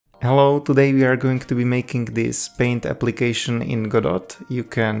Hello, today we are going to be making this paint application in Godot. You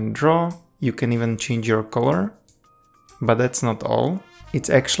can draw, you can even change your color, but that's not all.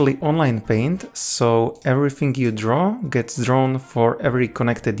 It's actually online paint, so everything you draw gets drawn for every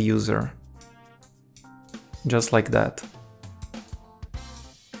connected user. Just like that.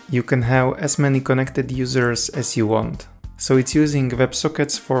 You can have as many connected users as you want. So it's using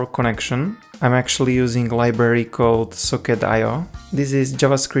WebSockets for connection. I'm actually using a library called socket.io. This is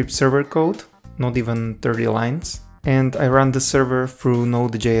JavaScript server code, not even 30 lines. And I run the server through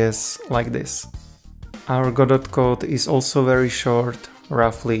nodejs like this. Our Godot code is also very short,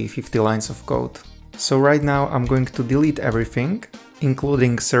 roughly 50 lines of code. So right now I'm going to delete everything,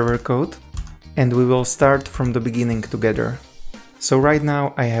 including server code, and we will start from the beginning together. So right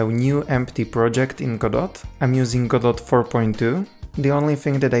now I have new empty project in Godot. I'm using Godot 4.2. The only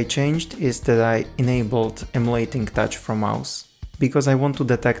thing that I changed is that I enabled emulating touch from mouse, because I want to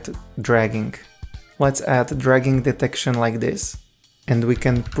detect dragging. Let's add dragging detection like this, and we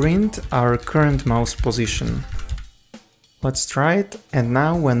can print our current mouse position. Let's try it, and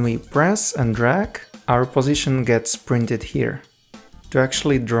now when we press and drag, our position gets printed here. To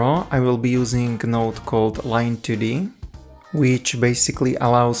actually draw, I will be using a node called line2d, which basically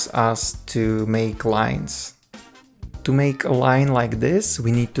allows us to make lines. To make a line like this,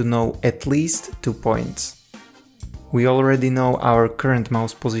 we need to know at least 2 points. We already know our current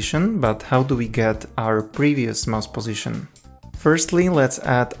mouse position, but how do we get our previous mouse position? Firstly, let's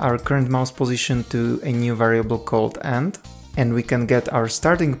add our current mouse position to a new variable called end, and we can get our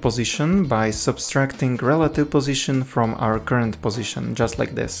starting position by subtracting relative position from our current position, just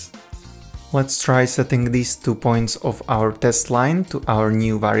like this. Let's try setting these 2 points of our test line to our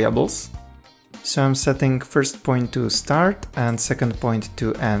new variables. So I'm setting first point to start and second point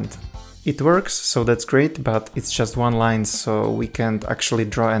to end. It works, so that's great, but it's just one line, so we can't actually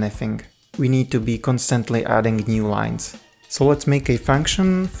draw anything. We need to be constantly adding new lines. So let's make a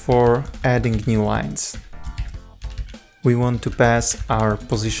function for adding new lines. We want to pass our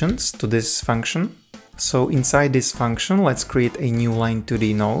positions to this function. So inside this function, let's create a new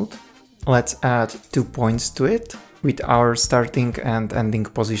line2d node. Let's add 2 points to it with our starting and ending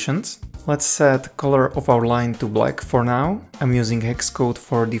positions. Let's set color of our line to black for now. I'm using hex code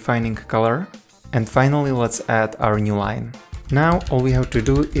for defining color. And finally, let's add our new line. Now all we have to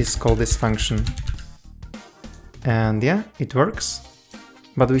do is call this function. And yeah, it works.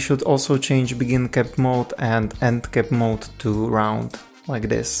 But we should also change begin cap mode and end cap mode to round, like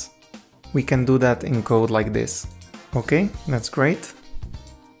this. We can do that in code like this. Okay, that's great.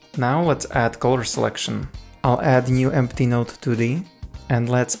 Now let's add color selection. I'll add new empty node 2D, and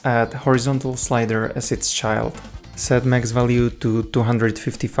let's add horizontal slider as its child. Set max value to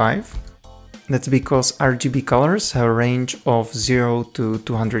 255. That's because RGB colors have a range of 0 to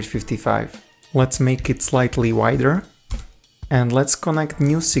 255. Let's make it slightly wider. And let's connect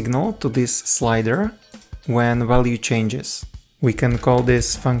new signal to this slider when value changes. We can call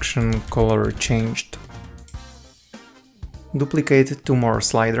this function color changed. Duplicate 2 more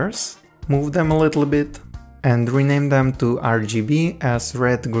sliders, move them a little bit, and rename them to RGB as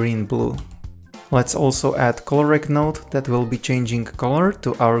red, green, blue. Let's also add color rect node that will be changing color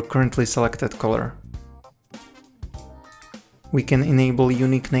to our currently selected color. We can enable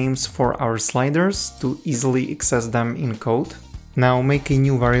unique names for our sliders to easily access them in code. Now make a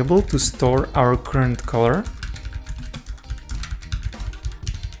new variable to store our current color.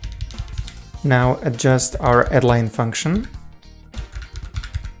 Now adjust our addLine function.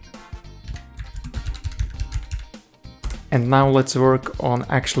 And now let's work on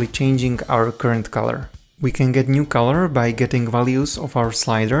actually changing our current color. We can get new color by getting values of our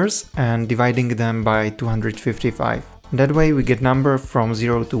sliders and dividing them by 255. That way we get number from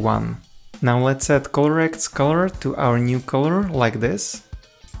 0 to 1. Now let's set colorrect's color to our new color like this.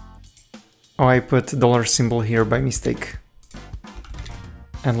 Oh, I put dollar symbol here by mistake.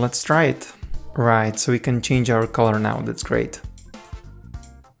 And let's try it. Right, so we can change our color now, that's great.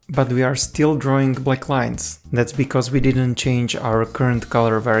 But we are still drawing black lines. That's because we didn't change our current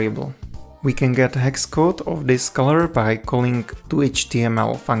color variable. We can get hex code of this color by calling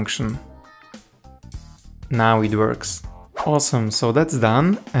toHTML function. Now it works. Awesome, so that's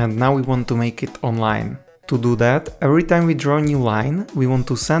done, and now we want to make it online. To do that, every time we draw a new line, we want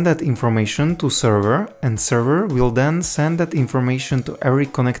to send that information to server, and server will then send that information to every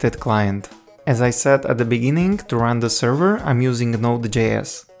connected client. As I said at the beginning, to run the server, I'm using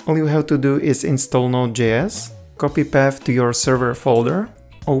nodejs. All you have to do is install nodejs, copy path to your server folder,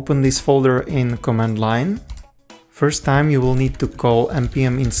 open this folder in command line. First time you will need to call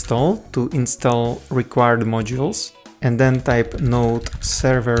npm install to install required modules. and then type node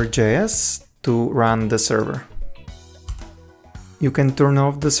server.js to run the server. You can turn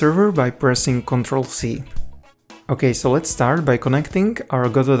off the server by pressing Ctrl+C. Okay, so let's start by connecting our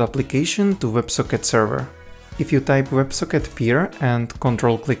Godot application to WebSocket server. If you type WebSocket peer and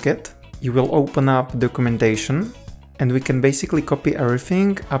Ctrl-click it, you will open up documentation, and we can basically copy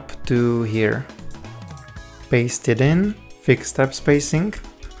everything up to here. Paste it in, fix step spacing.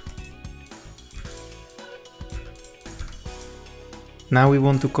 Now we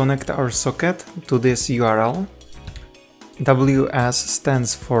want to connect our socket to this URL. WS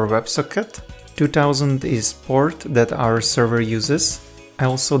stands for WebSocket. 2000 is port that our server uses. I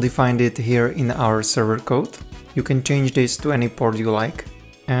also defined it here in our server code. You can change this to any port you like.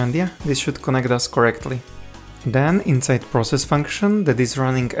 And yeah, this should connect us correctly. Then inside process function that is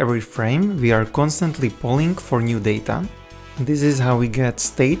running every frame, we are constantly polling for new data. This is how we get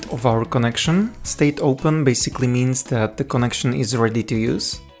state of our connection. State open basically means that the connection is ready to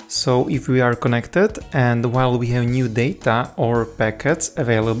use. So if we are connected and while we have new data or packets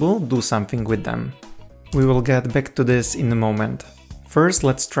available, do something with them. We will get back to this in a moment. First,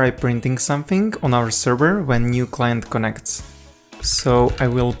 let's try printing something on our server when new client connects. So I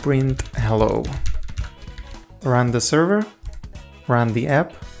will print hello. Run the server, run the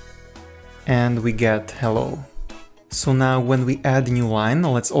app, and we get hello. So now when we add new line,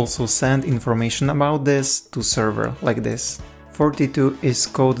 let's also send information about this to server like this. 42 is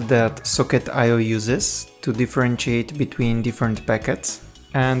code that socket.io uses to differentiate between different packets,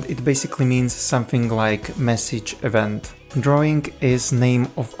 and it basically means something like message event. Drawing is name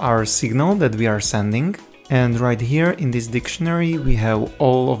of our signal that we are sending, and right here in this dictionary we have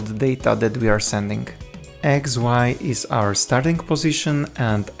all of the data that we are sending. XY is our starting position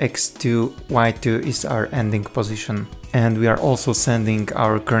and X2, Y2 is our ending position. And we are also sending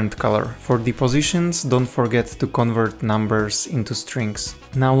our current color. For the positions, don't forget to convert numbers into strings.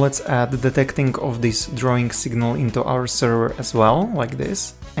 Now let's add detecting of this drawing signal into our server as well, like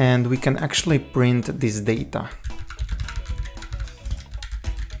this. And we can actually print this data.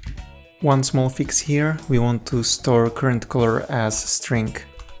 One small fix here, we want to store current color as string.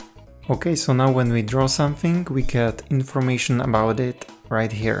 Okay, so now when we draw something, we get information about it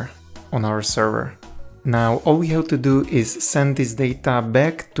right here on our server. Now all we have to do is send this data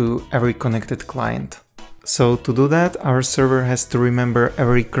back to every connected client. So to do that, our server has to remember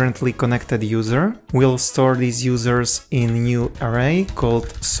every currently connected user. We'll store these users in a new array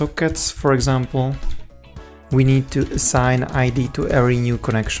called sockets, for example. We need to assign ID to every new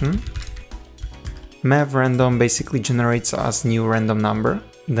connection. Mav random basically generates us new random number.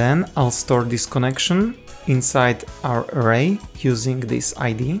 Then I'll store this connection inside our array using this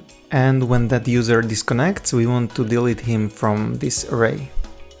ID. And when that user disconnects, we want to delete him from this array.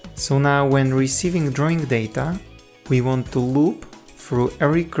 So now when receiving drawing data, we want to loop through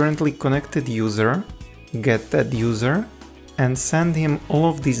every currently connected user, get that user, and send him all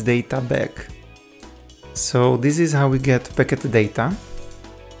of this data back. So this is how we get packet data,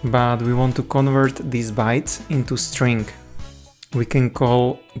 but we want to convert these bytes into string. We can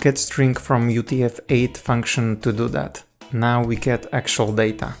call getString from UTF-8 function to do that. Now we get actual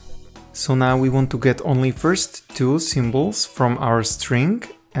data. So now we want to get only first two symbols from our string,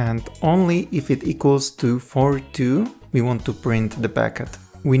 and only if it equals to 42 we want to print the packet.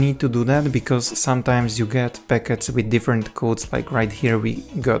 We need to do that because sometimes you get packets with different codes, like right here we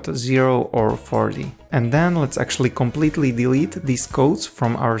got 0 or 40. And then let's actually completely delete these codes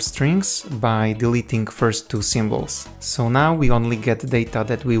from our strings by deleting first two symbols. So now we only get data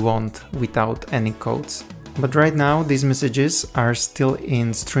that we want without any codes. But right now these messages are still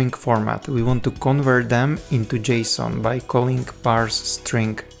in string format. We want to convert them into JSON by calling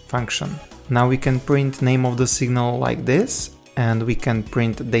parseString function. Now we can print name of the signal like this, and we can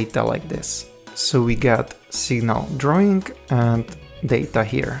print data like this. So we got signal drawing and data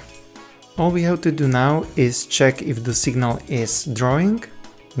here. All we have to do now is check if the signal is drawing,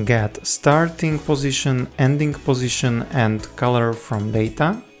 get starting position, ending position and color from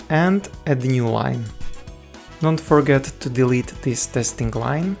data, and add new line. Don't forget to delete this testing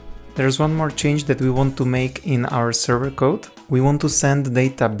line. There's one more change that we want to make in our server code. We want to send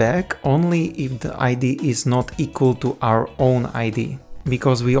data back only if the ID is not equal to our own ID,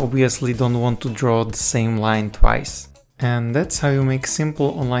 because we obviously don't want to draw the same line twice. And that's how you make simple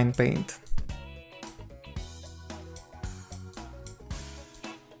online paint.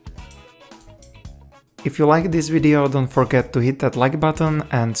 If you like this video, don't forget to hit that like button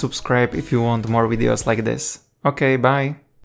and subscribe if you want more videos like this. Okay, bye!